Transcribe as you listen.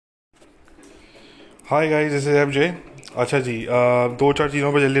Hi guys, this is FJ. अच्छा जी, दो चार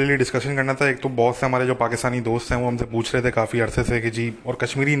चीज़ों पे जल्दी जल्दी डिस्कशन करना था। एक तो बहुत से हमारे जो पाकिस्तानी दोस्त हैं वो हमसे पूछ रहे थे काफ़ी अरसे से कि जी, और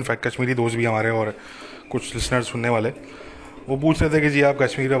कश्मीरी, इनफैक्ट कश्मीरी दोस्त भी हमारे और कुछ लिसनर सुनने वाले, वो पूछ रहे थे कि जी आप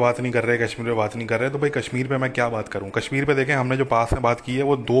कश्मीर पे बात नहीं कर रहे, कश्मीर पे बात नहीं कर रहे। तो भाई कश्मीर पे मैं क्या बात करूं। कश्मीर पे देखें, हमने जो पास में बात की है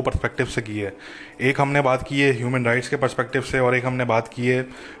वो दो पर्सपेक्टिव से की है। एक हमने बात की है ह्यूमन राइट्स के पर्सपेक्टिव से, और एक हमने बात की है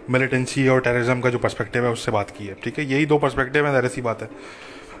मिलिटेंसी और टेररिज्म का जो पर्सपेक्टिव है उससे बात की है। ठीक है, यही दो पर्सपेक्टिव है, ज़ाहिर सी बात है।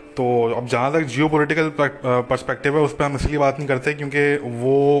 तो अब जहाँ तक जियो पोलिटिकल पर्सपेक्टिव है उस पर हम इसलिए बात नहीं करते क्योंकि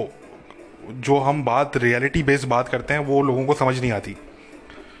वो जो हम बात रियलिटी बेस्ड बात करते हैं वो लोगों को समझ नहीं आती।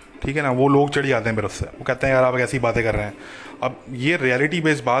 ठीक है ना, वो लोग चढ़ जाते हैं मेरे उससे, वो कहते हैं यार आप ऐसी बातें कर रहे हैं। अब ये रियलिटी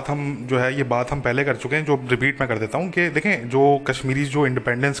बेस्ड बात हम जो है ये बात हम पहले कर चुके हैं, जो रिपीट मैं कर देता हूँ कि देखें, जो कश्मीरी जो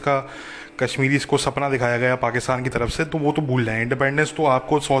इंडिपेंडेंस का कश्मीरीज को सपना दिखाया गया पाकिस्तान की तरफ से, तो वो तो भूल जाएं। इंडिपेंडेंस तो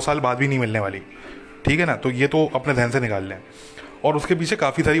आपको 100 साल बाद भी नहीं मिलने वाली। ठीक है ना, तो ये तो अपने ध्यान से निकाल लें। और उसके पीछे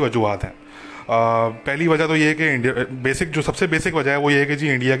काफ़ी सारी वजूहत हैं। पहली वजह तो ये है कि इंडिया, बेसिक जो सबसे बेसिक वजह है वो ये है कि जी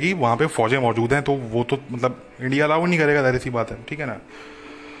इंडिया की वहाँ पे फ़ौजें मौजूद हैं, तो वो तो मतलब इंडिया अलाउ नहीं करेगा, ज़ाहिर सी बात है। ठीक है ना।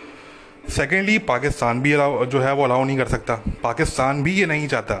 सेकेंडली, पाकिस्तान भी अलाउ जो है वो अलाउ नहीं कर सकता। पाकिस्तान भी ये नहीं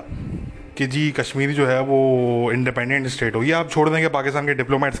चाहता कि जी कश्मीर जो है वो इंडिपेंडेंट स्टेट हो। ये आप छोड़ देंगे पाकिस्तान के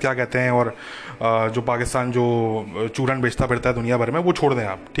डिप्लोमेट्स क्या कहते हैं, और जो पाकिस्तान जो चूरन बेचता फिरता है दुनिया भर में, वो छोड़ दें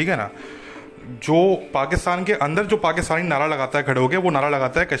आप। ठीक है ना। जो पाकिस्तान के अंदर जो पाकिस्तानी नारा लगाता है खड़े होकर, वो नारा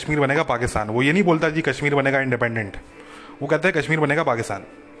लगाता है कश्मीर बनेगा पाकिस्तान। वो ये नहीं बोलता जी कश्मीर बनेगा इंडिपेंडेंट, वो कहता है कश्मीर बनेगा पाकिस्तान।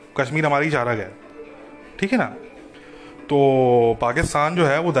 कश्मीर हमारी चारा है। ठीक है ना। तो पाकिस्तान जो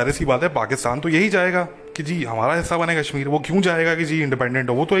है वो ज़ाहिर सी बात है, पाकिस्तान तो यही चाहेगा कि जी हमारा हिस्सा बने कश्मीर। वो क्यों चाहेगा कि जी इंडिपेंडेंट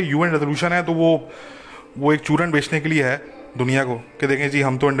हो। वो तो एक यूएन रेजोल्यूशन है, तो वो एक चूरन बेचने के लिए है दुनिया को कि देखें जी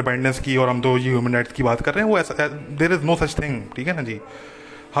हम तो इंडिपेंडेंस की और हम तो जी ह्यूमन राइट्स की बात कर रहे हैं। वो ऐसा, there is no such thing. ठीक है ना जी।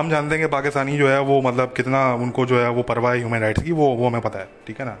 हम जानते हैं कि पाकिस्तानी जो है वो मतलब कितना उनको जो है वो परवाह है ह्यूमन राइट्स की, वो हमें पता है।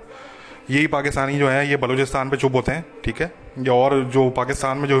 ठीक है ना। यही पाकिस्तानी जो है ये बलूचिस्तान पे चुप होते हैं। ठीक है। या और जो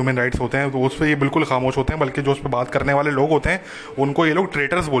पाकिस्तान में जो ह्यूमन राइट्स होते हैं तो उस पर ये बिल्कुल खामोश होते हैं, बल्कि जो उस पर बात करने वाले लोग होते हैं उनको ये लोग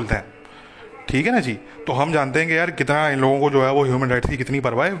ट्रेटर्स बोलते हैं। ठीक है ना जी। तो हम जानते हैं कि यार कितना इन लोगों को जो है वो ह्यूमन राइट्स की कितनी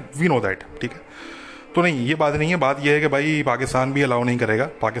परवाह है। We know that. ठीक है। तो नहीं, ये बात नहीं है। बात यह है कि भाई पाकिस्तान भी अलाउ नहीं करेगा,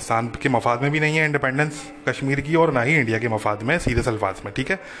 पाकिस्तान के मफाद में भी नहीं है इंडिपेंडेंस कश्मीर की, और ना ही इंडिया के मफाद में सीधे अल्फाज में। ठीक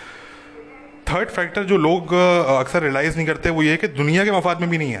है। थर्ड फैक्टर जो लोग अक्सर रियलाइज़ नहीं करते वो ये है कि दुनिया के मफाद में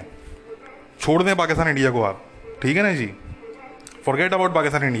भी नहीं है। छोड़ दें पाकिस्तान इंडिया को आप। ठीक है ना जी। Forget about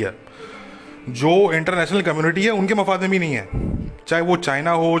Pakistan India. जो इंटरनेशनल कम्युनिटी है उनके मफाद में भी नहीं है। चाहे वो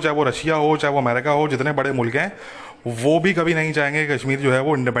चाइना हो, चाहे वो रशिया हो, चाहे वो अमेरिका हो, जितने बड़े मुल्क हैं वो भी कभी नहीं चाहेंगे कि कश्मीर जो है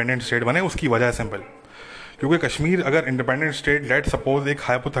वो इंडिपेंडेंट स्टेट बने। उसकी वजह है सिंपल, क्योंकि कश्मीर अगर इंडिपेंडेंट स्टेट, लेट सपोज एक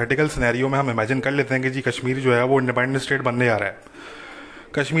हाइपोथेटिकल सिनेरियो में हम इमेजिन कर लेते हैं कि जी कश्मीर जो है वो इंडिपेंडेंट स्टेट बनने जा रहा है।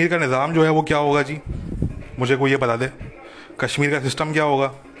 कश्मीर का निज़ाम जो है वो क्या होगा जी, मुझे कोई ये बता दे। कश्मीर का सिस्टम क्या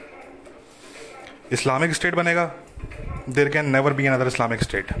होगा। इस्लामिक स्टेट बनेगा। There can never be another Islamic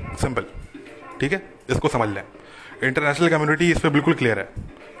state, simple. ठीक है, इसको समझ लें। इंटरनेशनल कम्युनिटी इस पर बिल्कुल क्लियर है,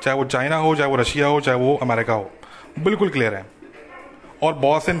 चाहे वो चाइना हो, चाहे वो रशिया हो, चाहे वो अमेरिका हो, बिल्कुल क्लियर है। और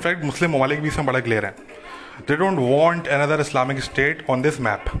बहुत से इनफैक्ट मुस्लिम ममालिक भी इसमें बड़ा क्लियर है। They don't want another Islamic state on this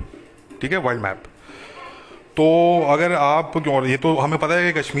map. ठीक है, वर्ल्ड मैप। तो अगर आप, और ये तो हमें पता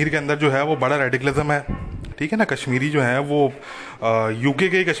है कि कश्मीर के अंदर जो है वो बड़ा रेडिकलिज्म है। ठीक है ना। कश्मीरी जो है वो यूके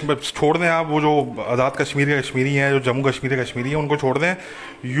के कश्मीर छोड़ दें आप, वो जो आज़ाद कश्मीर के कश्मीरी हैं, जो जम्मू कश्मीर के कश्मीरी हैं, उनको छोड़ दें।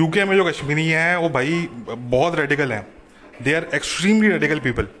 यूके में जो कश्मीरी हैं वो भाई बहुत रेडिकल हैं। They are extremely radical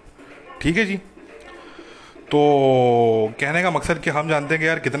people. ठीक है जी। तो कहने का मकसद कि हम जानते हैं कि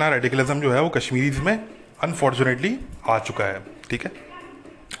यार कितना रेडिकलिज्म जो है वो कश्मीरीज में अनफॉर्चुनेटली आ चुका है। ठीक है।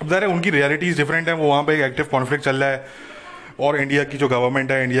 अब ज़रा उनकी रियलिटीज़ डिफरेंट है, वो वहाँ पे एक एक्टिव कॉन्फ्लिक्ट चल रहा है, और इंडिया की जो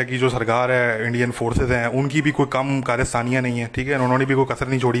गवर्नमेंट है, इंडिया की जो सरकार है, इंडियन फोर्सेज हैं, उनकी भी कोई कम कारस्तानियाँ नहीं है। ठीक है। उन्होंने भी कोई कसर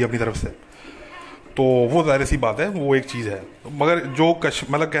नहीं छोड़ी अपनी तरफ से। तो वो ज़ाहिर सी बात है, वो एक चीज़ है। मगर जो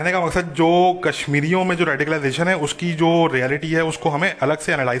मतलब कहने का मकसद, जो कश्मीरियों में जो रेडिकलाइजेशन है उसकी जो रियलिटी है उसको हमें अलग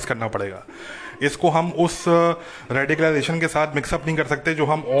से एनालाइज करना पड़ेगा। इसको हम उस रेडिकलाइजेशन के साथ मिक्सअप नहीं कर सकते जो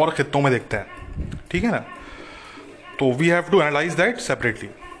हम और खित्तों में देखते हैं। ठीक है ना। तो we have to analyse that separately.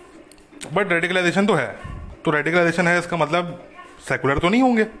 But radicalisation तो है, तो रेडिकलाइजेशन है इसका मतलब सेकुलर तो नहीं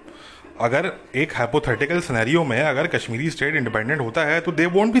होंगे। अगर एक हाइपोथेटिकल सिनेरियो में अगर कश्मीरी स्टेट इंडिपेंडेंट होता है तो दे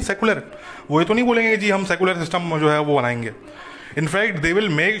वोंट बी सेकुलर। वो ये तो नहीं बोलेंगे जी हम सेकुलर सिस्टम जो है वो बनाएंगे। In fact they will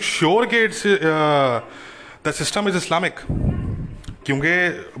make sure कि it's the system is Islamic,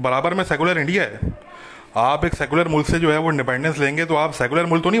 क्योंकि बराबर में सेकुलर इंडिया है। आप एक सेकुलर मुल्क से जो है वो इंडिपेंडेंस लेंगे तो आप सेकुलर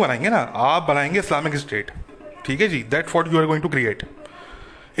मुल्क तो नहीं बनाएंगे ना, आप बनाएंगे इस्लामिक स्टेट। ठीक है जी। That's what you are going to create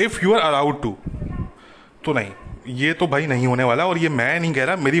if you are allowed to. तो नहीं, ये तो भाई नहीं होने वाला, और ये मैं नहीं कह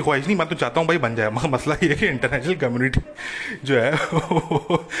रहा, मेरी ख्वाहिश नहीं, मैं तो चाहता हूँ भाई बन जाए। मसला ये है कि इंटरनेशनल कम्युनिटी जो है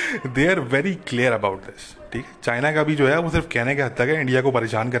they are very clear about this, ठीक है। चाइना का भी जो है वो सिर्फ कहने के हद तक है, इंडिया को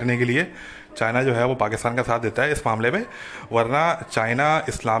परेशान करने के लिए चाइना जो है वो पाकिस्तान का साथ देता है इस मामले में, वरना चाइना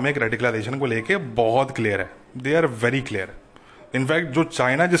इस्लामिक रेडिकलाइजेशन को लेके बहुत क्लियर है, they are very clear. In fact जो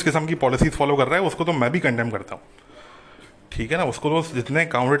चाइना जिस किस्म की पॉलिसीज फॉलो कर रहा है उसको तो मैं भी कंडेम करता हूँ, ठीक है ना। उसको तो जितने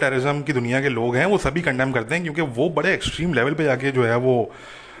काउंटर टेररिज्म की दुनिया के लोग हैं वो सभी कंडेम करते हैं, क्योंकि वो बड़े एक्सट्रीम लेवल पे जाके जो है वो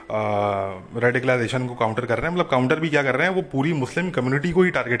रेडिकलाइजेशन को काउंटर कर रहे हैं। मतलब काउंटर भी क्या कर रहे हैं, वो पूरी मुस्लिम कम्युनिटी को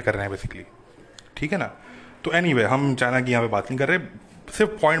ही टारगेट कर रहे हैं बेसिकली, ठीक है ना। तो एनीवे हम चाइना की यहाँ पे बात नहीं कर रहे,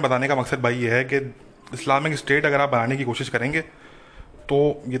 सिर्फ पॉइंट बताने का मकसद भाई ये है कि इस्लामिक स्टेट अगर आप बनाने की कोशिश करेंगे तो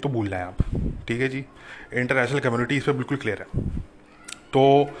ये तो भूल जाएं आप, ठीक है जी। इंटरनेशनल कम्युनिटी इस पर बिल्कुल क्लियर है। तो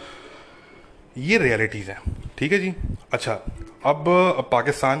ये रियलिटीज़ हैं, ठीक है जी। अच्छा, अब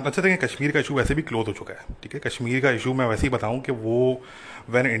पाकिस्तान, अच्छा देखिए कश्मीर का इशू वैसे भी क्लोज हो चुका है, ठीक है। कश्मीर का इशू मैं वैसे ही बताऊं कि वो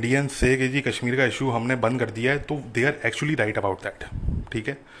व्हेन इंडियंस से कि जी कश्मीर का इशू हमने बंद कर दिया है, तो they are actually right about that, ठीक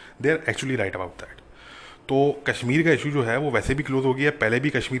है, they are actually right about that. तो कश्मीर का इशू जो है वो वैसे भी क्लोज हो गया है, पहले भी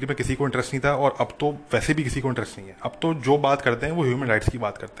कश्मीर में किसी को इंटरेस्ट नहीं था और अब तो वैसे भी किसी को इंटरेस्ट नहीं है। अब तो जो बात करते हैं वो ह्यूमन राइट्स की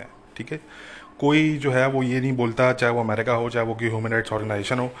बात करते हैं, ठीक है। कोई जो है वो ये नहीं बोलता, चाहे वो अमेरिका हो चाहे वो कोई ह्यूमन राइट्स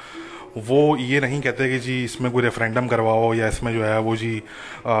ऑर्गेनाइजेशन हो, वो ये नहीं कहते कि जी इसमें कोई रेफरेंडम करवाओ या इसमें जो है वो जी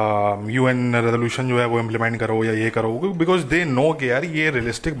UN रेजोल्यूशन जो है वो इम्प्लीमेंट करो या ये करो, बिकॉज दे नो कि यार ये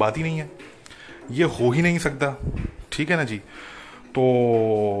रियलिस्टिक बात ही नहीं है, ये हो ही नहीं सकता, ठीक है ना जी। तो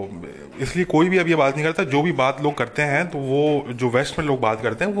इसलिए कोई भी अब ये बात नहीं करता, जो भी बात लोग करते हैं तो वो जो वेस्ट में लोग बात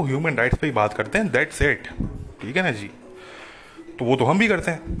करते हैं वो ह्यूमन राइट्स पे ही बात करते हैं, दैट्स इट, ठीक है ना जी। तो वो तो हम भी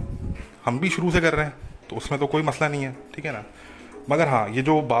करते हैं, हम भी शुरू से कर रहे हैं, तो उसमें तो कोई मसला नहीं है, ठीक है ना। मगर हाँ, ये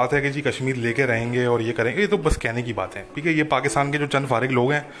जो बात है कि जी कश्मीर लेके रहेंगे और ये करेंगे, ये तो बस कहने की बात है, ठीक है। ये पाकिस्तान के जो चंद फारिग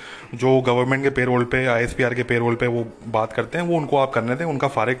लोग हैं जो गवर्नमेंट के पेरोल पे, ISPR के पेरोल पे वो बात करते हैं, वो उनको आप करने दें, उनका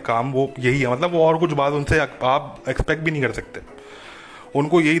फारिग काम वो यही है। मतलब वो और कुछ बात उनसे आप एक्सपेक्ट भी नहीं कर सकते,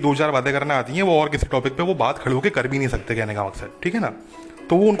 उनको यही 2-4 बातें करना आती हैं, वो और किसी टॉपिक पे वो बात खड़े होकर कर भी नहीं सकते, कहने का मकसद, ठीक है ना।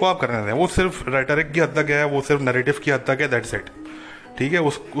 तो वो उनको आप करने दें, वो सिर्फ रेटरिक की हद तक है, वो सिर्फ नैरेटिव की हद तक है, दैट्स इट, ठीक है।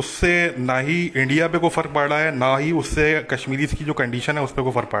 उससे ना ही इंडिया पे कोई फ़र्क पड़ रहा है, ना ही उससे कश्मीरीज की जो कंडीशन है उस पर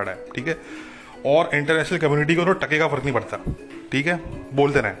कोई फ़र्क पड़ रहा है, ठीक है। और इंटरनेशनल कम्युनिटी को तो टके का फ़र्क नहीं पड़ता, ठीक है,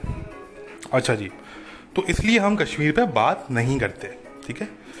 बोलते रहें। अच्छा जी, तो इसलिए हम कश्मीर पे बात नहीं करते, ठीक है।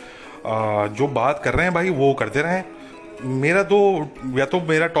 जो बात कर रहे हैं भाई वो करते रहें। मेरा तो या तो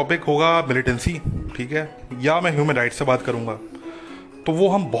मेरा टॉपिक होगा मिलिटेंसी, ठीक है, या मैं ह्यूमन राइट्स से बात करूँगा, तो वो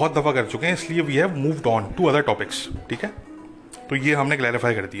हम बहुत दफ़ा कर चुके हैं, इसलिए we have moved on to other topics, ठीक है। तो ये हमने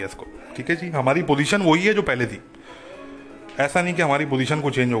क्लैरिफाई कर दिया इसको, ठीक है जी। हमारी पोजीशन वही है जो पहले थी, ऐसा नहीं कि हमारी पोजीशन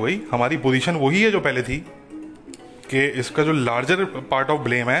को चेंज हो गई, हमारी पोजीशन वही है जो पहले थी, कि इसका जो लार्जर पार्ट ऑफ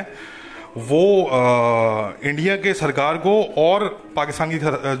ब्लेम है वो इंडिया के सरकार को और पाकिस्तान की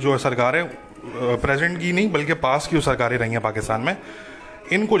जो सरकार है, प्रेजेंट की नहीं बल्कि पास्ट की जो सरकारें रही हैं पाकिस्तान में,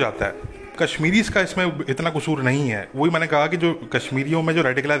 इनको जाता है। कश्मीरीज का इसमें इतना कसूर नहीं है। वही मैंने कहा कि जो कश्मीरियों में जो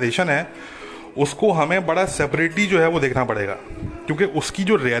रेडिकलाइजेशन है उसको हमें बड़ा सेपरेटली जो है वो देखना पड़ेगा, क्योंकि उसकी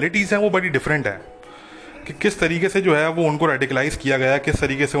जो रियलिटीज़ हैं वो बड़ी डिफरेंट है, कि किस तरीके से जो है वो उनको रेडिकलाइज किया गया, किस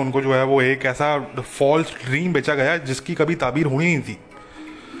तरीके से उनको जो है वो एक ऐसा फॉल्स ड्रीम बेचा गया जिसकी कभी ताबीर होनी नहीं थी,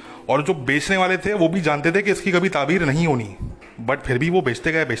 और जो बेचने वाले थे वो भी जानते थे कि इसकी कभी ताबीर नहीं होनी, बट फिर भी वो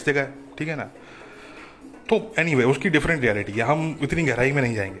बेचते गए, ठीक है ना। तो एनीवे उसकी डिफरेंट रियलिटी है, हम इतनी गहराई में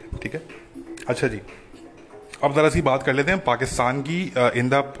नहीं जाएंगे, ठीक है। अच्छा जी, अब ज़रा सी बात कर लेते हैं पाकिस्तान की in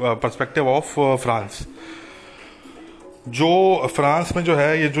the perspective of France. जो फ्रांस में जो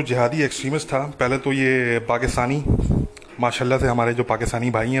है ये जो जिहादी एक्सट्रीमिस्ट था, पहले तो ये पाकिस्तानी, माशाल्लाह से हमारे जो पाकिस्तानी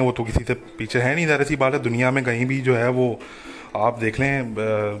भाई हैं वो तो किसी से पीछे है नहीं, ज़रा सी बात है। दुनिया में कहीं भी जो है वो आप देख लें,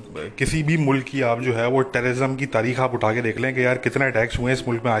 किसी भी मुल्क की आप जो है वो टेररिज्म की तारीख आप उठा के देख लें कि यार कितने अटैक्स हुए हैं इस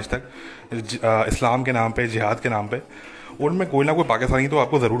मुल्क में आज तक, इस्लाम के नाम पे, जिहाद के नाम पे, उनमें कोई ना कोई पाकिस्तानी तो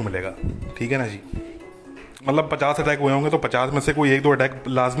आपको ज़रूर मिलेगा, ठीक है ना जी। मतलब 50 अटैक हुए होंगे तो 50 में से कोई 1-2 अटैक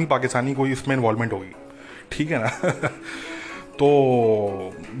लाजमी पाकिस्तानी कोई इसमें इन्वॉल्वमेंट होगी, ठीक है ना। तो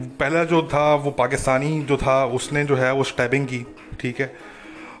पहला जो था वो पाकिस्तानी जो था उसने जो है वो स्टैबिंग की, ठीक है,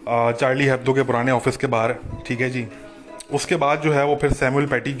 चार्ली हेब्दो के पुराने ऑफिस के बाहर, ठीक है जी। उसके बाद जो है वो फिर सैमुअल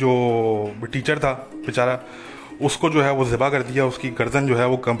पैटी जो टीचर था बेचारा, उसको जो है वो ज़िबा कर दिया, उसकी गर्दन जो है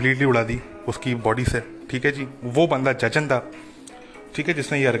वो कम्प्लीटली उड़ा दी उसकी बॉडी से, ठीक है जी। वो बंदा चेचन था, ठीक है,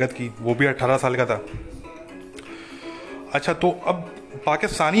 जिसने ये हरकत की, वो भी 18 साल का था। अच्छा, तो अब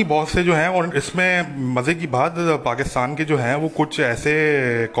पाकिस्तानी बहुत से जो हैं, और इसमें मज़े की बात पाकिस्तान के जो हैं वो कुछ ऐसे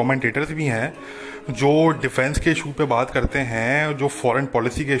कमेंटेटर्स भी हैं जो डिफेंस के इशू पे बात करते हैं, जो फॉरेन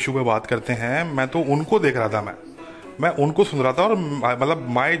पॉलिसी के इशू पे बात करते हैं। मैं तो उनको देख रहा था, मैं उनको सुन रहा था, और मतलब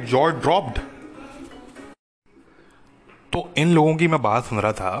माई जॉ ड्रॉप्ड। तो इन लोगों की मैं बात सुन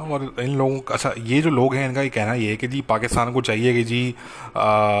रहा था, और इन लोगों का, अच्छा ये जो लोग हैं इनका ये कहना ये है कि जी पाकिस्तान को चाहिए कि जी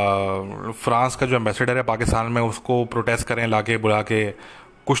फ्रांस का जो एम्बेसडर है पाकिस्तान में उसको प्रोटेस्ट करें लाके बुला के।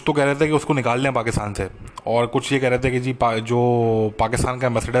 कुछ तो कह रहे थे कि उसको निकाल लें पाकिस्तान से, और कुछ ये कह रहे थे कि जी जो पाकिस्तान का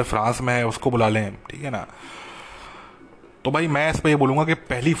एम्बेसडर फ्रांस में है उसको बुला लें, ठीक है ना। तो भाई मैं इस पर ये बोलूँगा कि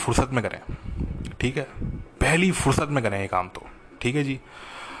पहली फुर्सत में करें, ठीक है, पहली फुर्सत में करें ये काम तो, ठीक है जी।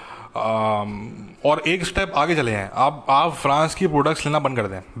 और एक स्टेप आगे चले हैं, आप फ्रांस की प्रोडक्ट्स लेना बंद कर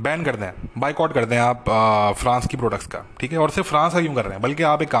दें, बैन कर दें, बाइकआउट कर दें आप फ्रांस की प्रोडक्ट्स का, ठीक है। और सिर्फ फ्रांस का क्यों कर रहे हैं, बल्कि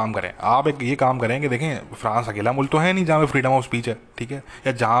आप एक काम करें, आप एक ये काम करें कि देखें फ्रांस अकेला मुल्क तो है नहीं जहाँ पे फ्रीडम ऑफ स्पीच है, ठीक है,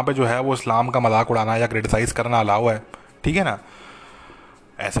 या जहाँ पे जो है वो इस्लाम का मजाक उड़ाना या क्रिटिसाइज़ करना अलाउ है, ठीक है ना।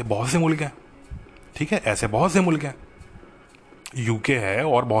 ऐसे बहुत से मुल्क हैं, ठीक है, ऐसे बहुत से मुल्क हैं, यूके है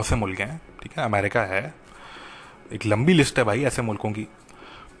और बहुत से मुल्क हैं, ठीक है, अमेरिका है, एक लंबी लिस्ट है भाई ऐसे मुल्कों की।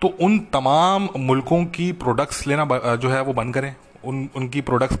 तो उन तमाम मुल्कों की प्रोडक्ट्स लेना जो है वो बंद करें, उनकी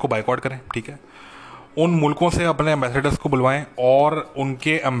प्रोडक्ट्स को बाइकआउट करें, ठीक है। उन मुल्कों से अपने एम्बेसडर्स को बुलवाएं और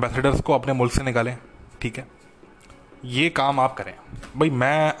उनके एम्बेसडर्स को अपने मुल्क से निकालें, ठीक है। ये काम आप करें भाई,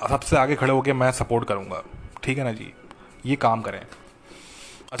 मैं सबसे आगे खड़े होकर मैं सपोर्ट करूंगा, ठीक है ना जी, ये काम करें।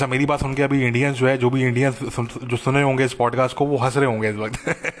 अच्छा मेरी बात सुन के अभी इंडियंस जो है, जो भी इंडियंस जो सुने होंगे इस पॉडकास्ट को, वो हंस रहे होंगे इस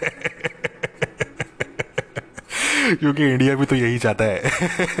वक्त क्योंकि इंडिया भी तो यही चाहता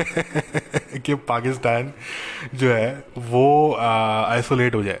है कि पाकिस्तान जो है वो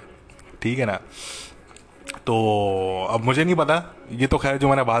आइसोलेट हो जाए, ठीक है ना। तो अब मुझे नहीं पता, ये तो खैर जो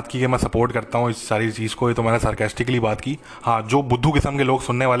मैंने बात की कि मैं सपोर्ट करता हूँ इस सारी चीज़ को, ये तो मैंने सार्केस्टिकली बात की। हाँ, जो बुद्धू किस्म के लोग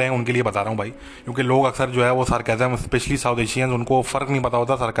सुनने वाले हैं उनके लिए बता रहा हूँ भाई, क्योंकि लोग अक्सर जो है वो सार्केज़म, स्पेशली साउथ एशियंस, उनको फ़र्क नहीं पता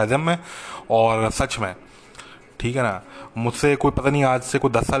होता सार्केज़म में और सच में, ठीक है ना। मुझसे कोई पता नहीं, आज से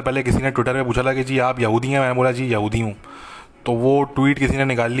कोई 10 साल पहले किसी ने ट्विटर पे पूछा था कि जी आप यहूदी हैं, मैंने बोला जी यहूदी हूँ, तो वो ट्वीट किसी ने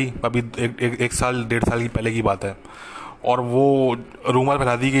निकाल ली, अभी एक साल 1.5 साल की पहले की बात है, और वो रूमर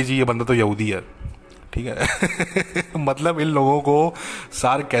फैला दी कि जी ये बंदा तो यहूदी है, ठीक है मतलब इन लोगों को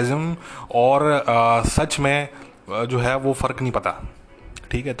सार्केज़म और सच में जो है वो फ़र्क नहीं पता,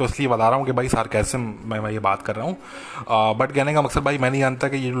 ठीक है। तो इसलिए बता रहा हूँ कि भाई सार्केज़म मैं ये बात कर रहा हूँ, बट कहने का मकसद भाई मैं नहीं जानता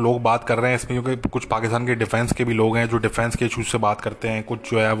कि ये जो लोग बात कर रहे हैं इसमें, क्योंकि कुछ पाकिस्तान के डिफेंस के भी लोग हैं जो डिफेंस के इशूज़ से बात करते हैं,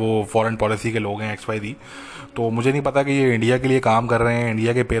 कुछ जो है वो फॉरेन पॉलिसी के लोग हैं XYZ। तो मुझे नहीं पता कि ये इंडिया के लिए काम कर रहे हैं,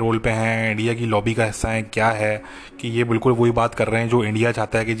 इंडिया के पेरोल पे हैं, इंडिया की लॉबी का हिस्सा है, क्या है कि ये बिल्कुल वही बात कर रहे हैं जो इंडिया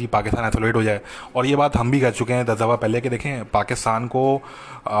चाहता है कि जी पाकिस्तान आइसोलेट हो जाए। और ये बात हम भी कह चुके हैं 10 दफ़ा पहले कि देखें पाकिस्तान को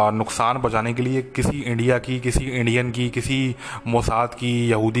नुकसान पहुँचाने के लिए किसी इंडिया की, किसी इंडियन की, किसी मोसाद की,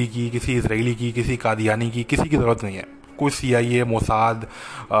 यहूदी की, किसी इसराइली की, किसी कादियानी की, किसी की ज़रूरत नहीं है। कोई CIA, मोसाद,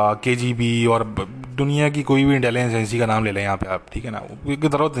 KGB और दुनिया की कोई भी इंटेलिजेंस एजेंसी का नाम ले लें यहाँ पे आप, ठीक है ना, उसकी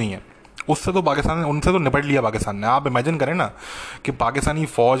ज़रूरत नहीं है। उससे तो पाकिस्तान ने, उनसे तो निपट लिया पाकिस्तान ने। आप इमेजिन करें ना कि पाकिस्तानी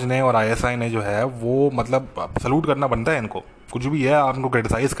फ़ौज ने और ISI ने जो है वो, मतलब सलूट करना बनता है इनको। कुछ भी है, आप इनको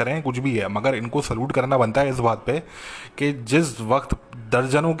क्रिटिसाइज़ करें कुछ भी है, मगर इनको सलूट करना बनता है इस बात पे कि जिस वक्त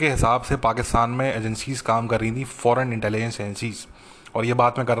दर्जनों के हिसाब से पाकिस्तान में एजेंसीज़ काम कर रही थी, फॉरेन इंटेलिजेंस एजेंसीज़, और ये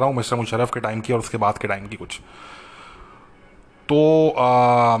बात मैं कर रहा हूँ मिस्टर मुशर्रफ के टाइम की और उसके बाद के टाइम की कुछ। तो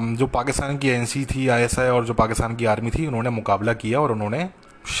जो पाकिस्तान की एजेंसी थी ISI और जो पाकिस्तान की आर्मी थी, उन्होंने मुकाबला किया और उन्होंने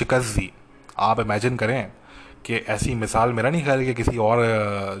शिकस्त दी। आप इमेजिन करें कि ऐसी मिसाल मेरा नहीं ख्याल कि किसी और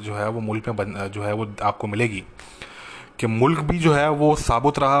जो है वो मुल्क में जो है वो आपको मिलेगी, कि मुल्क भी जो है वो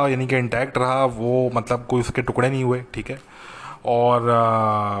साबुत रहा, यानी कि इंटैक्ट रहा, वो मतलब कोई उसके टुकड़े नहीं हुए, ठीक है, और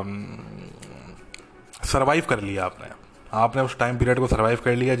सरवाइव कर लिया आपने। आपने उस टाइम पीरियड को सरवाइव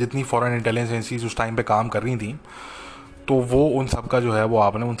कर लिया, जितनी फॉरेन इंटेलिजेंस एजेंसीज उस टाइम पे काम कर रही थी, तो वो उन सब का जो है वो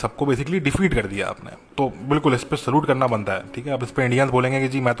आपने उन सबको बेसिकली डिफीट कर दिया आपने। तो बिल्कुल इस पर सलूट करना बनता है, ठीक है। अब इस पर इंडियंस बोलेंगे कि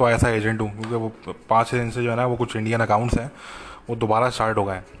जी मैं तो ऐसा एजेंट हूँ, क्योंकि वो 5-6 दिन से जो है ना वो कुछ इंडियन अकाउंट्स हैं वो दोबारा स्टार्ट हो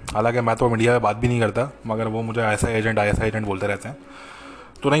गए हैं। हालांकि मैं तो मीडिया में बात भी नहीं करता, मगर वो मुझे ऐसा एजेंट ISI एजेंट बोलते रहते हैं।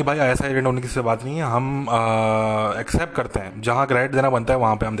 तो नहीं भाई, ISI एजेंट होने की से बात नहीं है, हम एक्सेप्ट करते हैं, जहाँ क्रेडिट देना बनता है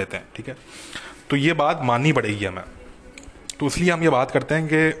वहाँ पर हम देते हैं, ठीक है। तो ये बात माननी पड़ेगी हमें। तो इसलिए हम ये बात करते हैं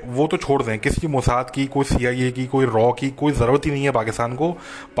कि वो तो छोड़ दें, किसी मोसाद की, कोई CIA की, कोई रॉ की कोई ज़रूरत ही नहीं है पाकिस्तान को।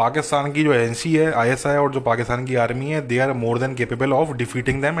 पाकिस्तान की जो एजेंसी है ISI और जो पाकिस्तान की आर्मी है, they are more than capable of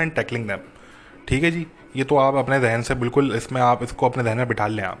defeating them and tackling them, ठीक है जी। ये तो आप अपने जहन से बिल्कुल, इसमें आप इसको अपने जहन में बिठा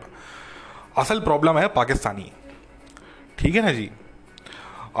लें आप। असल प्रॉब्लम है पाकिस्तानी, ठीक है ना जी,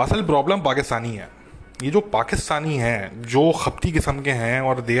 असल प्रॉब्लम पाकिस्तानी है। ये जो पाकिस्तानी हैं, जो खपती किस्म के हैं,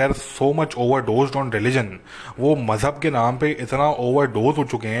 और they are so much overdosed on religion, वो मज़हब के नाम पे इतना ओवरडोज हो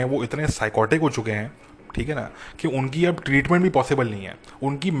चुके हैं, वो इतने साइकोटिक हो चुके हैं, ठीक है ना, कि उनकी अब ट्रीटमेंट भी पॉसिबल नहीं है,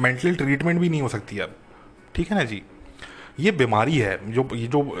 उनकी मेंटल ट्रीटमेंट भी नहीं हो सकती अब, ठीक है ना जी। ये बीमारी है,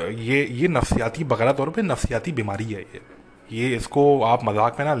 ये नफ्सियाती, बगैर तौर पे नफ्सियाती बीमारी है ये इसको आप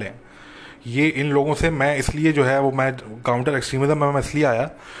मजाक में ना लें। ये इन लोगों से मैं इसलिए जो है वो मैं काउंटर एक्सट्रीमिज्म में मैं इसलिए आया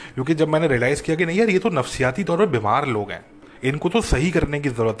क्योंकि जब मैंने रियलाइज़ किया कि नहीं यार ये तो नफसियाती तौर पर बीमार लोग हैं, इनको तो सही करने की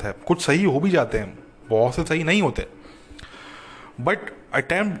ज़रूरत है। कुछ सही हो भी जाते हैं, बहुत से सही नहीं होते, बट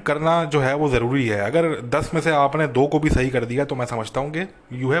अटैम्प्ट करना जो है वो ज़रूरी है। अगर 10 में से आपने 2 को भी सही कर दिया तो मैं समझता हूँ कि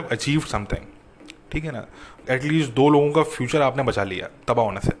यू हैव अचीव्ड समथिंग, ठीक है ना। एटलीस्ट 2 लोगों का फ्यूचर आपने बचा लिया तबाह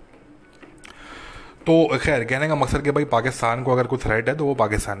होने से। तो खैर, कहने का मकसद कि भाई पाकिस्तान को अगर कोई थ्रेट है तो वो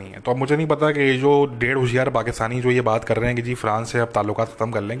पाकिस्तानी है। तो अब मुझे नहीं पता कि ये जो 1.5 होशियार पाकिस्तानी जो ये बात कर रहे हैं कि जी फ्रांस से अब ताल्लुकात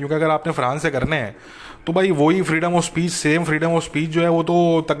ख़त्म कर लें, क्योंकि अगर आपने फ्रांस से करने हैं तो भाई वही freedom of speech, same freedom of speech जो है वो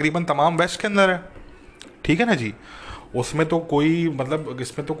तो तकरीबन तमाम वेस्ट के अंदर है, ठीक है ना जी। उसमें तो कोई मतलब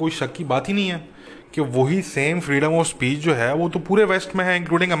इसमें तो कोई शक की बात ही नहीं है कि वही सेम फ्रीडम ऑफ स्पीच जो है वो तो पूरे वेस्ट में है,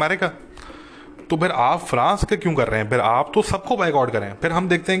 इंक्लूडिंग अमेरिका। तो फिर आप फ्रांस के क्यों कर रहे हैं? फिर आप तो सबको बाइकआउट करें, फिर हम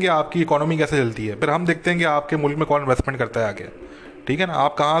देखते हैं कि आपकी इकोनॉमी कैसे चलती है, फिर हम देखते हैं कि आपके मुल्क में कौन इन्वेस्टमेंट करता है आगे, ठीक है ना,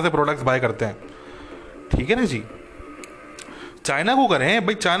 आप कहाँ से प्रोडक्ट्स बाय करते हैं, ठीक है ना जी। चाइना को करें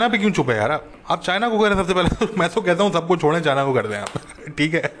भाई, चाइना पे क्यों चुप है यार? आप चाइना को करें सबसे पहले। मैं तो कहता हूँ सबको छोड़ें, चाइना को कर दें आप।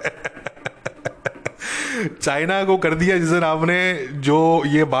 ठीक है। चाइना को कर दिया जिस दिन आपने जो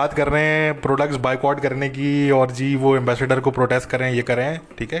ये बात कर रहे हैं प्रोडक्ट्स बाइकआउट करने की, और जी वो एम्बेसडर को प्रोटेस्ट करें, ये करें,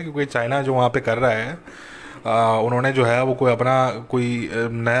 ठीक है, क्योंकि चाइना जो वहाँ पे कर रहा है उन्होंने जो है वो कोई अपना कोई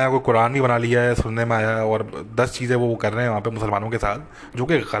नया कोई कुरान भी बना लिया है, सुनने में आया है, और 10 चीज़ें वो कर रहे हैं वहाँ पे मुसलमानों के साथ, जो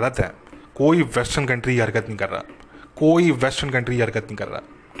कि गलत है। कोई वेस्टर्न कंट्री हरकत नहीं कर रहा, कोई वेस्टर्न कंट्री हरकत नहीं कर रहा,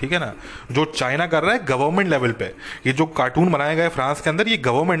 ठीक है ना। जो चाइना कर रहा है गवर्नमेंट लेवल पे, ये जो कार्टून बनाए गए फ्रांस के अंदर, ये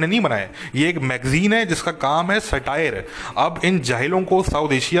गवर्नमेंट ने नहीं बनाए, ये एक मैगजीन है जिसका काम है सटायर। अब इन जाहिलों को,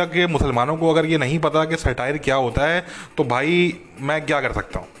 साउथ एशिया के मुसलमानों को अगर ये नहीं पता कि सटायर क्या होता है तो भाई मैं क्या कर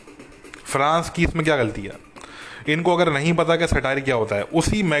सकता हूँ? फ्रांस की इसमें क्या गलती है? इनको अगर नहीं पता कि सटायर क्या होता है,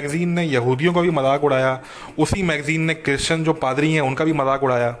 उसी मैगजीन ने यहूदियों का भी मजाक उड़ाया, उसी मैगजीन ने क्रिश्चियन जो पादरी हैं उनका भी मजाक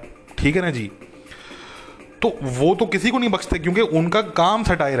उड़ाया, ठीक है ना जी। तो वो तो किसी को नहीं बख्शते क्योंकि उनका काम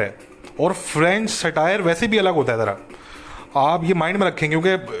सटायर है, और फ्रेंच सटायर वैसे भी अलग होता है। ज़रा आप ये माइंड में रखें,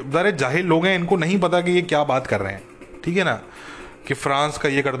 क्योंकि ज़रा जाहिल लोग हैं, इनको नहीं पता कि ये क्या बात कर रहे हैं, ठीक है ना, कि फ्रांस का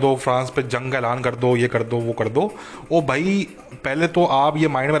ये कर दो, फ्रांस पे जंग का ऐलान कर दो, ये कर दो, वो कर दो। ओ भाई, पहले तो आप ये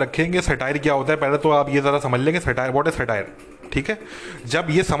माइंड में रखेंगे सटायर क्या होता है, पहले तो आप ये ज़रा समझ लेंगे सटायर, व्हाट इज सटायर, ठीक है। जब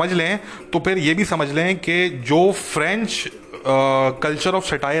ये समझ लें तो फिर ये भी समझ लें कि जो फ्रेंच कल्चर ऑफ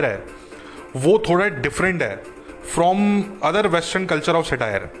सटायर है वो थोड़ा डिफरेंट है from other western culture of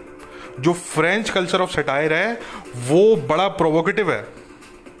satire. जो फ्रेंच कल्चर ऑफ सटायर है वो बड़ा प्रोवोकेटिव है,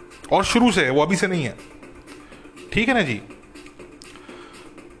 और शुरू से है, वो अभी से नहीं है, ठीक है ना जी।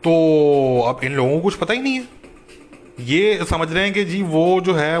 तो अब इन लोगों को कुछ पता ही नहीं है, ये समझ रहे हैं कि जी वो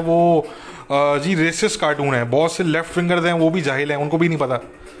जो है वो जी रेसिस्ट कार्टून है। बहुत से लेफ्ट विंगर्स हैं, वो भी जाहिल हैं, उनको भी नहीं पता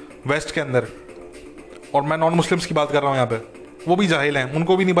वेस्ट के अंदर, और मैं नॉन मुस्लिम्स की बात कर रहा हूँ यहाँ पे, वो भी जाहिल हैं,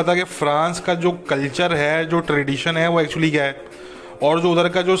 उनको भी नहीं पता कि फ्रांस का जो कल्चर है, जो ट्रेडिशन है, वो एक्चुअली क्या है, और जो उधर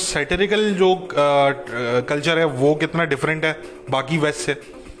का जो सैटिरिकल जो कल्चर है वो कितना डिफरेंट है बाकी वेस्ट से,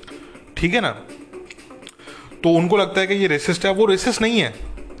 ठीक है ना। तो उनको लगता है कि ये रेसिस्ट है, वो रेसिस्ट नहीं है,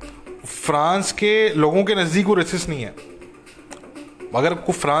 फ्रांस के लोगों के नज़दीक वो रेसिस्ट नहीं है। अगर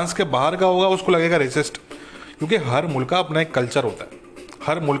कोई फ्रांस के बाहर का होगा उसको लगेगा रेसिस्ट, क्योंकि हर मुल्क का अपना एक कल्चर होता है,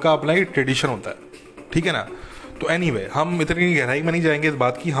 हर मुल्क का अपना एक ट्रेडिशन होता है, ठीक है ना। तो एनीवे, हम इतनी गहराई में नहीं जाएंगे इस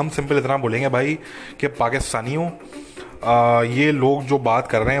बात की, हम सिंपल इतना बोलेंगे भाई कि पाकिस्तानियों, ये लोग जो बात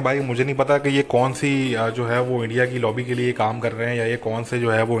कर रहे हैं भाई, मुझे नहीं पता कि ये कौन सी जो है वो इंडिया की लॉबी के लिए काम कर रहे हैं, या ये कौन से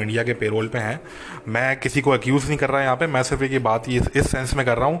जो है वो इंडिया के पेरोल पे हैं। मैं किसी को अक्यूज़ नहीं कर रहा यहाँ पे, मैं सिर्फ एक ये बात इस सेंस में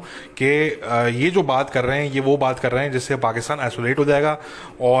कर रहा हूँ कि ये जो बात कर रहे हैं ये वो बात कर रहे हैं जिससे पाकिस्तान आइसोलेट हो जाएगा,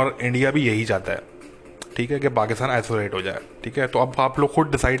 और इंडिया भी यही चाहता है, ठीक है, कि पाकिस्तान आइसोलेट हो जाए, ठीक है। तो अब आप लोग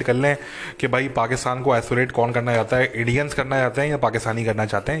खुद डिसाइड कर लें कि भाई पाकिस्तान को आइसोलेट कौन करना चाहता है, इंडियंस करना चाहते हैं या पाकिस्तानी करना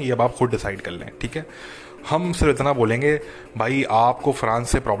चाहते हैं, ये अब आप खुद डिसाइड कर लें, ठीक है। हम सिर्फ इतना बोलेंगे भाई, आपको फ्रांस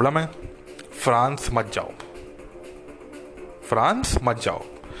से प्रॉब्लम है, फ्रांस मत जाओ, फ्रांस मत जाओ।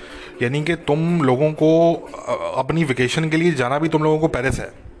 यानी कि तुम लोगों को अपनी वेकेशन के लिए जाना भी तुम लोगों को पेरिस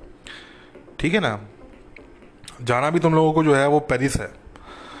है, ठीक है ना, जाना भी तुम लोगों को जो है वो पेरिस है,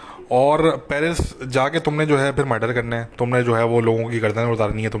 और पेरिस जाके तुमने जो है फिर मर्डर करना है, तुमने जो है वो लोगों की गर्दन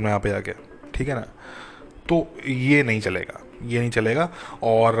उतारनी है तुमने यहाँ पे जाके, ठीक है ना। तो ये नहीं चलेगा, ये नहीं चलेगा।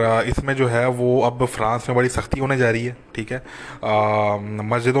 और इसमें जो है वो अब फ्रांस में बड़ी सख्ती होने जा रही है, ठीक है।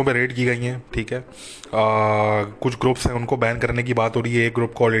 मस्जिदों पे रेड की गई हैं, ठीक है। कुछ ग्रुप्स हैं उनको बैन करने की बात हो रही है, एक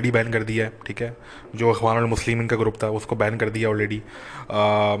ग्रुप को ऑलरेडी बैन कर दिया है, ठीक है, जो इख्वानुल मुस्लिमीन का ग्रुप था उसको बैन कर दिया ऑलरेडी।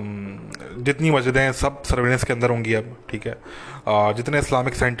 जितनी मस्जिदें हैं सब सर्विलेंस के अंदर होंगी अब, ठीक है। जितने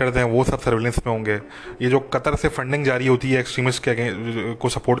इस्लामिक सेंटर्स हैं वो सब सर्विलेंस में होंगे। ये जो कतर से फंडिंग जारी होती है एक्सट्रीमिस्ट के को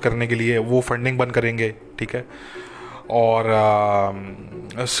सपोर्ट करने के लिए, वो फंडिंग बंद करेंगे, ठीक है।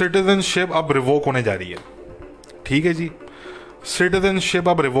 और सिटीजनशिप अब रिवोक होने जा रही है। ठीक है जी, सिटीजनशिप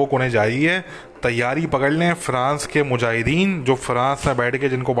अब रिवोक होने जा रही है। तैयारी पकड़ लें फ्रांस के मुजाहिदीन, जो फ्रांस में बैठ के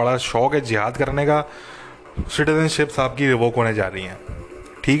जिनको बड़ा शौक है जिहाद करने का, सिटीजनशिप आपकी रिवोक होने जा रही हैं।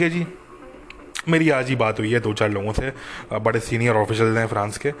 ठीक है जी, मेरी आज ही बात हुई है 2-4 लोगों से, बड़े सीनियर ऑफिशियल हैं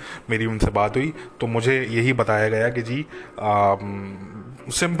फ्रांस के, मेरी उनसे बात हुई तो मुझे यही बताया गया कि जी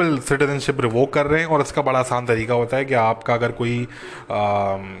सिंपल सिटीजनशिप रिवोक कर रहे हैं। और इसका बड़ा आसान तरीका होता है कि आपका अगर कोई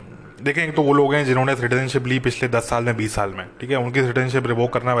देखें, एक तो वो लोग हैं जिन्होंने सिटीजनशिप ली पिछले 10 साल में, 20 साल में, ठीक है, उनकी सिटीजनशिप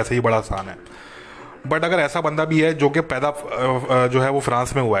रिवोक करना वैसे ही बड़ा आसान है। बट अगर ऐसा बंदा भी है जो कि पैदा जो है वो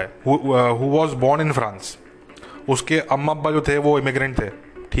फ्रांस में हुआ है, who was born in France, उसके अम्मा अब्बा जो थे वो इमिग्रेंट थे,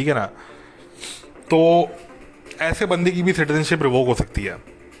 ठीक है ना, तो ऐसे बंदे की भी सिटीजनशिप रिवोक हो सकती है।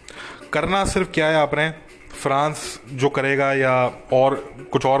 करना सिर्फ क्या है आपने, फ्रांस जो करेगा या और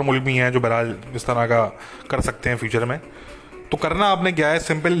कुछ और मुल्क भी हैं जो बहरहाल इस तरह का कर सकते हैं फ्यूचर में, तो करना आपने क्या है,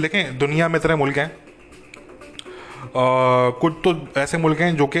 सिंपल देखें, दुनिया में इतने मुल्क हैं, कुछ तो ऐसे मुल्क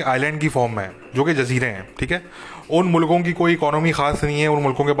हैं जो कि आइलैंड की फॉर्म में हैं, जो कि जजीरे हैं, ठीक है, उन मुल्कों की कोई इकोनॉमी ख़ास नहीं है, उन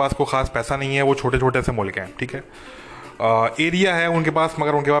मुल्कों के पास कोई ख़ास पैसा नहीं है, वो छोटे छोटे से मुल्क हैं, ठीक है, एरिया है उनके पास,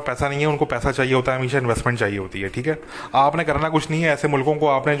 मगर उनके पास पैसा नहीं है, उनको पैसा चाहिए होता है, हमेशा इन्वेस्टमेंट चाहिए होती है, ठीक है। आपने करना कुछ नहीं है, ऐसे मुल्कों को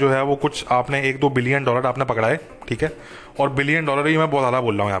आपने जो है वो कुछ आपने 1-2 बिलियन डॉलर आपने पकड़ाए, ठीक है, और बिलियन डॉलर ही मैं बहुत ज़्यादा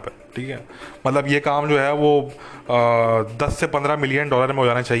बोल रहा हूँ यहाँ पे, ठीक है, मतलब ये काम जो है वो 10 से 15 मिलियन डॉलर में हो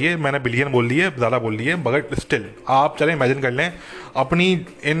जाना चाहिए, मैंने बिलियन बोल दिए, ज़्यादा बोल दिए, मगर स्टिल आप चलें इमेजिन कर लें, अपनी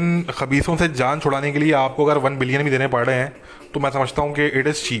इन खबीसों से जान छुड़ाने के लिए आपको अगर 1 बिलियन भी देने पड़ रहे हैं तो मैं समझता हूँ कि इट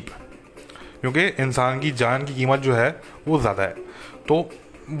इज़ चीप, क्योंकि इंसान की जान की कीमत जो है वो ज़्यादा है। तो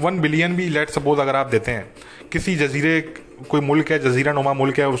 1 बिलियन भी लेट सपोज अगर आप देते हैं किसी जजीरे, कोई मुल्क है, जजीरा नुमा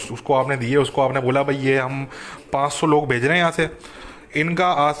मुल्क है, उसको आपने दिए, उसको आपने बोला भाई ये हम 500 लोग भेज रहे हैं यहाँ से, इनका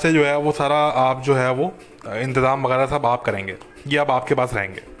आज से जो है वो सारा आप जो है वो इंतज़ाम वगैरह सब आप करेंगे, ये अब आपके पास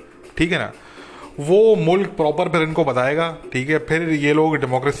रहेंगे, ठीक है ना, वो मुल्क प्रॉपर फिर इनको बताएगा, ठीक है, फिर ये लोग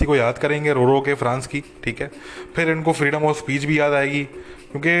डेमोक्रेसी को याद करेंगे रो रो के फ्रांस की, ठीक है, फिर इनको फ्रीडम ऑफ स्पीच भी याद आएगी,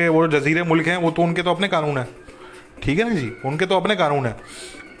 क्योंकि वो जजीरे मुल्क हैं, वो तो उनके तो अपने कानून है, ठीक है ना जी, उनके तो अपने कानून है।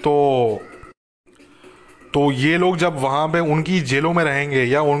 तो ये लोग जब वहाँ पे उनकी जेलों में रहेंगे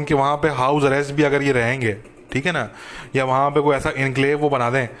या उनके वहाँ पे हाउस अरेस्ट भी अगर ये रहेंगे, ठीक है ना, या वहाँ पे कोई ऐसा इनक्लेव वो बना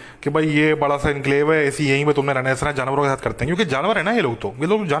दें कि भाई ये बड़ा सा इनक्लेव है, ऐसी यहीं पे तुमने रहना है, इस तरह जानवरों के साथ करते हैं, क्योंकि जानवर है ना ये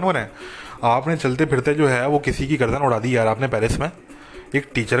लोग जानवर हैं। आपने चलते फिरते जो है वो किसी की गर्दन उड़ा दी यार, आपने पेरिस में एक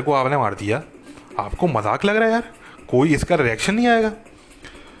टीचर को आपने मार दिया, आपको मजाक लग रहा है यार, कोई इसका रिएक्शन नहीं आएगा?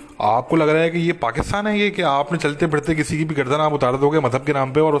 आपको लग रहा है कि ये पाकिस्तान है, ये कि आपने चलते फिरते किसी की भी गर्दन आप उतार दोगे मजहब के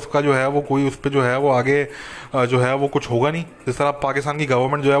नाम पे, और उसका जो है वो कोई उस पर जो है वो आगे जो है वो कुछ होगा नहीं। जिस तरह पाकिस्तान की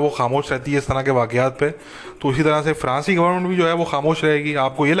गवर्नमेंट जो है वो खामोश रहती है इस तरह के वाक़यात पे, तो उसी तरह से फ्रांस की गवर्नमेंट भी जो है वो खामोश रहेगी।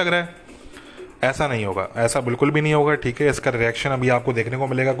 आपको ये लग रहा है? ऐसा नहीं होगा, ऐसा बिल्कुल भी नहीं होगा, ठीक है। इसका रिएक्शन अभी आपको देखने को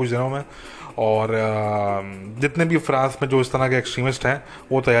मिलेगा कुछ दिनों में, और जितने भी फ्रांस में जो इस तरह के एक्सट्रीमिस्ट हैं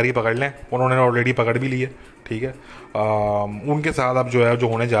वो तैयारी पकड़ लें, उन्होंने ऑलरेडी पकड़ भी ली है, ठीक है। उनके साथ अब जो है जो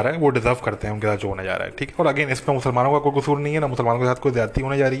होने जा रहा है वो डिज़र्व करते हैं उनके साथ जो होने जा रहा है, ठीक है। और अगेन इसमें मुसलमानों का कोई कसूर नहीं है, ना मुसलमानों के साथ कोई ज़्यादती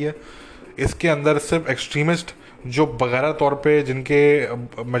होने जा रही है। इसके अंदर सिर्फ एक्सट्रीमिस्ट जो बगैर तौर पे जिनके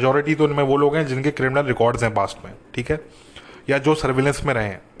मेजॉरिटी तो इनमें वो लोग हैं जिनके क्रिमिनल रिकॉर्ड्स हैं पास्ट में, ठीक है, या जो सर्विलेंस में रहे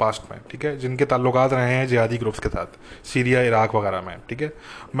हैं पास्ट में, ठीक है, जिनके ताल्लुकात रहे हैं जिहादी ग्रुप्स के साथ सीरिया इराक वगैरह में, ठीक है,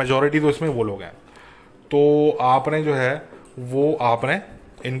 मेजॉरिटी तो इसमें वो लोग हैं। तो आपने जो है वो आपने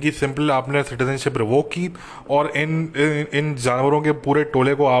इनकी सिंपल आपने सिटीजनशिप रिवोक की, और इन जानवरों के पूरे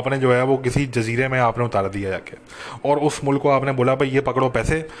टोले को आपने जो है वो किसी जजीरे में आपने उतार दिया जाके, और उस मुल्क को आपने बोला भाई ये पकड़ो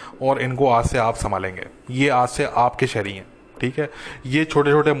पैसे और इनको आज से आप संभालेंगे, ये आज से आपके शहरी हैं, ठीक है। ये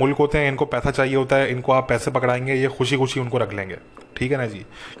छोटे छोटे मुल्क होते हैं, इनको पैसा चाहिए होता है, इनको आप पैसे पकड़ाएंगे, ये खुशी खुशी उनको रख लेंगे, ठीक है ना जी,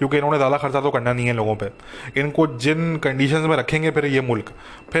 क्योंकि इन्होंने ज़्यादा खर्चा तो करना नहीं है लोगों पे। इनको जिन कंडीशंस में रखेंगे फिर ये मुल्क,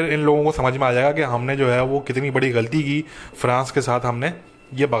 फिर इन लोगों को समझ में आ जाएगा कि हमने जो है वो कितनी बड़ी गलती की फ्रांस के साथ हमने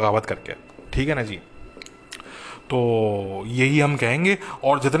ये बगावत करके, ठीक है ना जी। तो यही हम कहेंगे,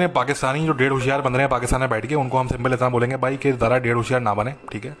 और जितने पाकिस्तानी जो डेढ़ होशियार बन रहे हैं पाकिस्तान में बैठ के, उनको हम सिंपल इतना बोलेंगे भाई कि ज़रा डेढ़ होशियार ना बने,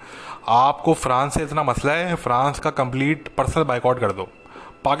 ठीक है। आपको फ्रांस से इतना मसला है, फ्रांस का कंप्लीट पर्सनल बाइकआउट कर दो।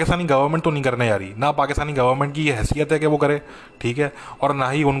 पाकिस्तानी गवर्नमेंट तो नहीं करने जा रही, ना पाकिस्तानी गवर्नमेंट की ये हैसियत है कि वो करे, ठीक है, और ना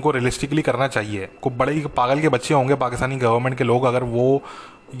ही उनको रियलिस्टिकली करना चाहिए। कोई बड़े पागल के बच्चे होंगे पाकिस्तानी गवर्नमेंट के लोग अगर वो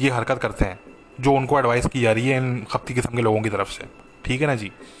ये हरकत करते हैं जो उनको एडवाइस की जा रही है इन खपती किस्म के लोगों की तरफ से, ठीक है ना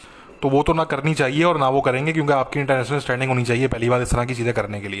जी। तो वो तो ना करनी चाहिए और ना वो करेंगे, क्योंकि आपकी इंटरनेशनल स्टैंडिंग होनी चाहिए पहली बात इस तरह की चीज़ें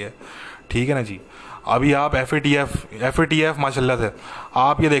करने के लिए, ठीक है ना जी। अभी आप FATF माशाल्लाह से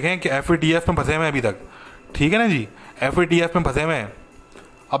आप ये देखें कि FATF में फंसे हुए हैं अभी तक, ठीक है ना जी, FATF में फंसे हुए हैं।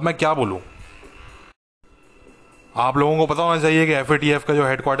 अब मैं क्या बोलूँ, आप लोगों को पता होना चाहिए कि FATF का जो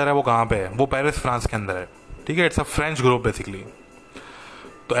हेडक्वार्टर है वो कहाँ पे है, वो पेरिस फ्रांस के अंदर है, ठीक है, it's a French group basically.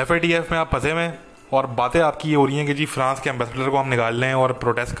 तो FATF में आप फंसे हुए हैं और बातें आपकी ये हो रही हैं कि जी फ्रांस के एम्बेसडर को हम निकाल लें और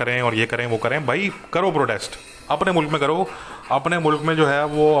प्रोटेस्ट करें और ये करें वो करें। भाई करो प्रोटेस्ट, अपने मुल्क में करो। अपने मुल्क में जो है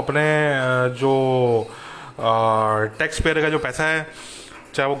वो अपने जो टैक्स पेयर का जो पैसा है,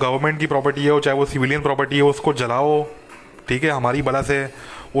 चाहे वो गवर्नमेंट की प्रॉपर्टी हो चाहे वो सिविलियन प्रॉपर्टी हो, उसको जलाओ। ठीक है, हमारी बला से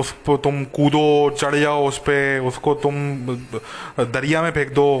उस पर तुम कूदो, चढ़ जाओ उस पर, उसको तुम दरिया में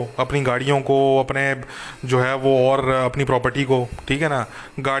फेंक दो, अपनी गाड़ियों को, अपने जो है वो और अपनी प्रॉपर्टी को। ठीक है ना,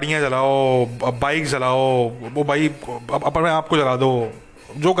 गाड़ियाँ जलाओ, बाइक जलाओ, वो भाई अपने आप को जला दो,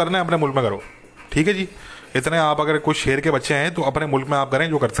 जो करना है अपने मुल्क में करो। ठीक है जी, इतने आप अगर कुछ शेर के बच्चे हैं तो अपने मुल्क में आप करें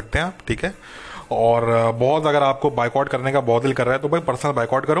जो कर सकते हैं आप। ठीक है, और बहुत अगर आपको बाइकआउट करने का बहुत दिल कर रहा है तो भाई पर्सनल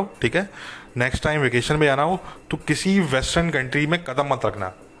बाइकआउट करो। ठीक है, नेक्स्ट टाइम वेकेशन में जाना हो तो किसी वेस्टर्न कंट्री में कदम मत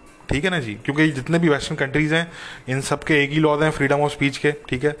रखना। ठीक है ना जी, क्योंकि जितने भी वेस्टर्न कंट्रीज़ हैं इन सब के एक ही लॉज हैं, फ्रीडम ऑफ स्पीच के।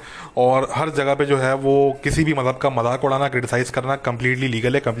 ठीक है, और हर जगह पे जो है वो किसी भी मज़हब का मजाक उड़ाना, क्रिटिसाइज़ करना कम्प्लीटली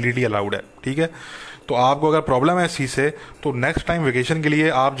लीगल है, कम्प्लीटली अलाउड है। ठीक है, तो आपको अगर प्रॉब्लम है इस चीज़ से तो नेक्स्ट टाइम वेकेशन के लिए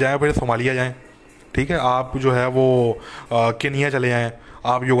आप जाएँ, फिर सोमालिया जाएँ। ठीक है, आप जो है वो केनिया चले जाएँ,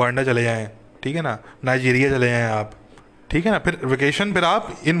 आप युगांडा चले जाएँ। ठीक है ना, नाइजीरिया चले जाएँ आप। ठीक है ना, फिर वेकेशन फिर आप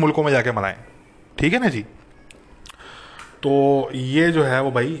इन मुल्कों में जाके मनाएं। ठीक है ना जी, तो ये जो है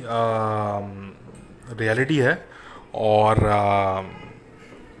वो भाई रियलिटी है। और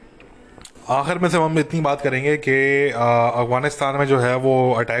आखिर में से हम इतनी बात करेंगे कि अफ़गानिस्तान में जो है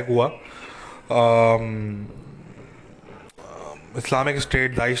वो अटैक हुआ, इस्लामिक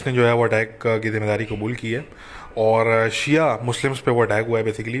स्टेट दाइश ने जो है वो अटैक की जिम्मेदारी कबूल की है और शिया मुस्लिम्स पे वो अटैक हुआ है।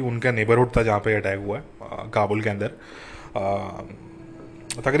 बेसिकली उनका नेबरहुड था जहाँ पे अटैक हुआ है, काबुल के अंदर।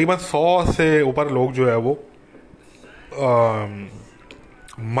 तकरीबन 100 से ऊपर लोग जो है वो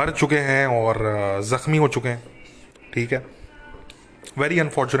मर चुके हैं और ज़ख्मी हो चुके हैं। ठीक है, वेरी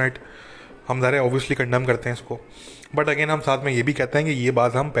अनफॉर्चुनेट। हम ज़रा ऑब्वियसली कंडम करते हैं इसको, बट अगेन हम साथ में ये भी कहते हैं कि ये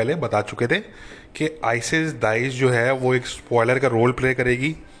बात हम पहले बता चुके थे कि आइसिस दाइश जो है वो एक स्पॉयलर का रोल प्ले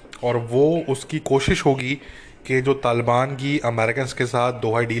करेगी और वो उसकी कोशिश होगी कि जो तालिबान की अमेरिकन के साथ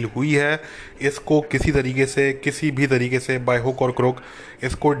दोहा डील हुई है इसको किसी तरीके से, किसी भी तरीके से बाय हुक और क्रोक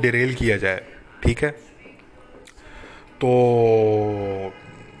इसको डिरेल किया जाए। ठीक है, तो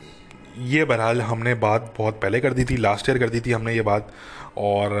ये बहरहाल हमने बात बहुत पहले कर दी थी, लास्ट ईयर कर दी थी हमने ये बात,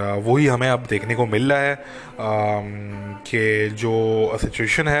 और वही हमें अब देखने को मिल रहा है कि जो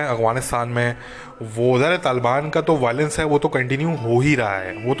सिचुएशन है अफ़गानिस्तान में वो ज़रा तालिबान का तो वायलेंस है वो तो कंटिन्यू हो ही रहा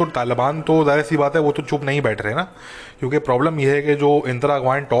है। वो तो तालिबान तो ज़ाहिर सी बात है वो तो चुप नहीं बैठ रहे ना, क्योंकि प्रॉब्लम ये है कि जो इंटर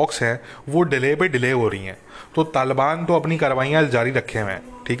अफ़गान टॉक्स हैं वो डिले पे डिले हो रही हैं, तो तालिबान तो अपनी कार्रवाइयाँ जारी रखे हुए हैं।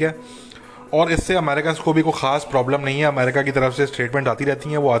 ठीक है, और इससे अमेरिकन को भी कोई ख़ास प्रॉब्लम नहीं है। अमेरिका की तरफ से स्टेटमेंट आती रहती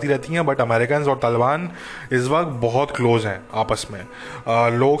हैं, वो आती रहती हैं, बट अमेरिकन और तालिबान इस वक्त बहुत क्लोज हैं आपस में।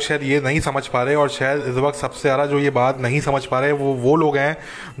 लोग शायद ये नहीं समझ पा रहे, और शायद इस वक्त सबसे ज़्यादा जो ये बात नहीं समझ पा रहे वो लोग हैं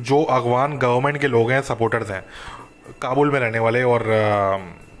जो अफगान गवर्नमेंट के लोग हैं, सपोर्टर्स हैं, काबुल में रहने वाले और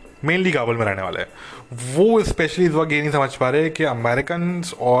मेनली काबुल में रहने वाले। वो स्पेशली इस वक्त ये नहीं समझ पा रहे कि अमेरिकन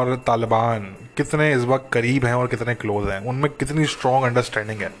और तालिबान कितने इस वक्त करीब हैं और कितने क्लोज हैं, उनमें कितनी स्ट्रॉन्ग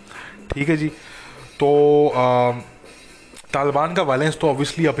अंडरस्टैंडिंग है। ठीक है जी, तो तालिबान का वायलेंस तो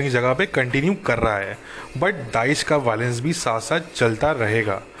ऑब्वियसली अपनी जगह पे कंटिन्यू कर रहा है, बट दाइश का वायलेंस भी साथ साथ चलता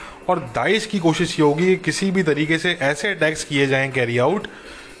रहेगा। और दाइश की कोशिश ये होगी कि किसी भी तरीके से ऐसे अटैक्स किए जाएं, कैरी आउट,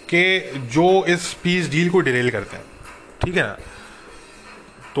 कि जो इस पीस डील को डिरेल करते हैं। ठीक है ना,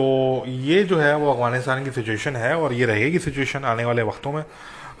 तो ये जो है वो अफगानिस्तान की सिचुएशन है और ये रहेगी सिचुएशन आने वाले वक्तों में।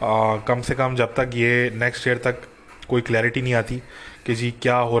 कम से कम जब तक ये नेक्स्ट ईयर तक कोई क्लैरिटी नहीं आती कि जी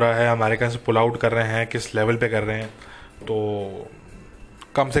क्या हो रहा है, अमेरिकन से पुल आउट कर रहे हैं, किस लेवल पे कर रहे हैं, तो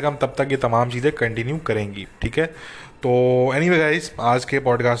कम से कम तब तक ये तमाम चीज़ें कंटिन्यू करेंगी। ठीक है, तो एनीवे गाइस, आज के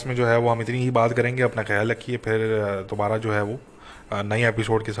पॉडकास्ट में जो है वो हम इतनी ही बात करेंगे। अपना ख्याल रखिए, फिर दोबारा जो है वो नए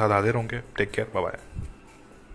एपिसोड के साथ हाजिर होंगे। Take care, bye bye.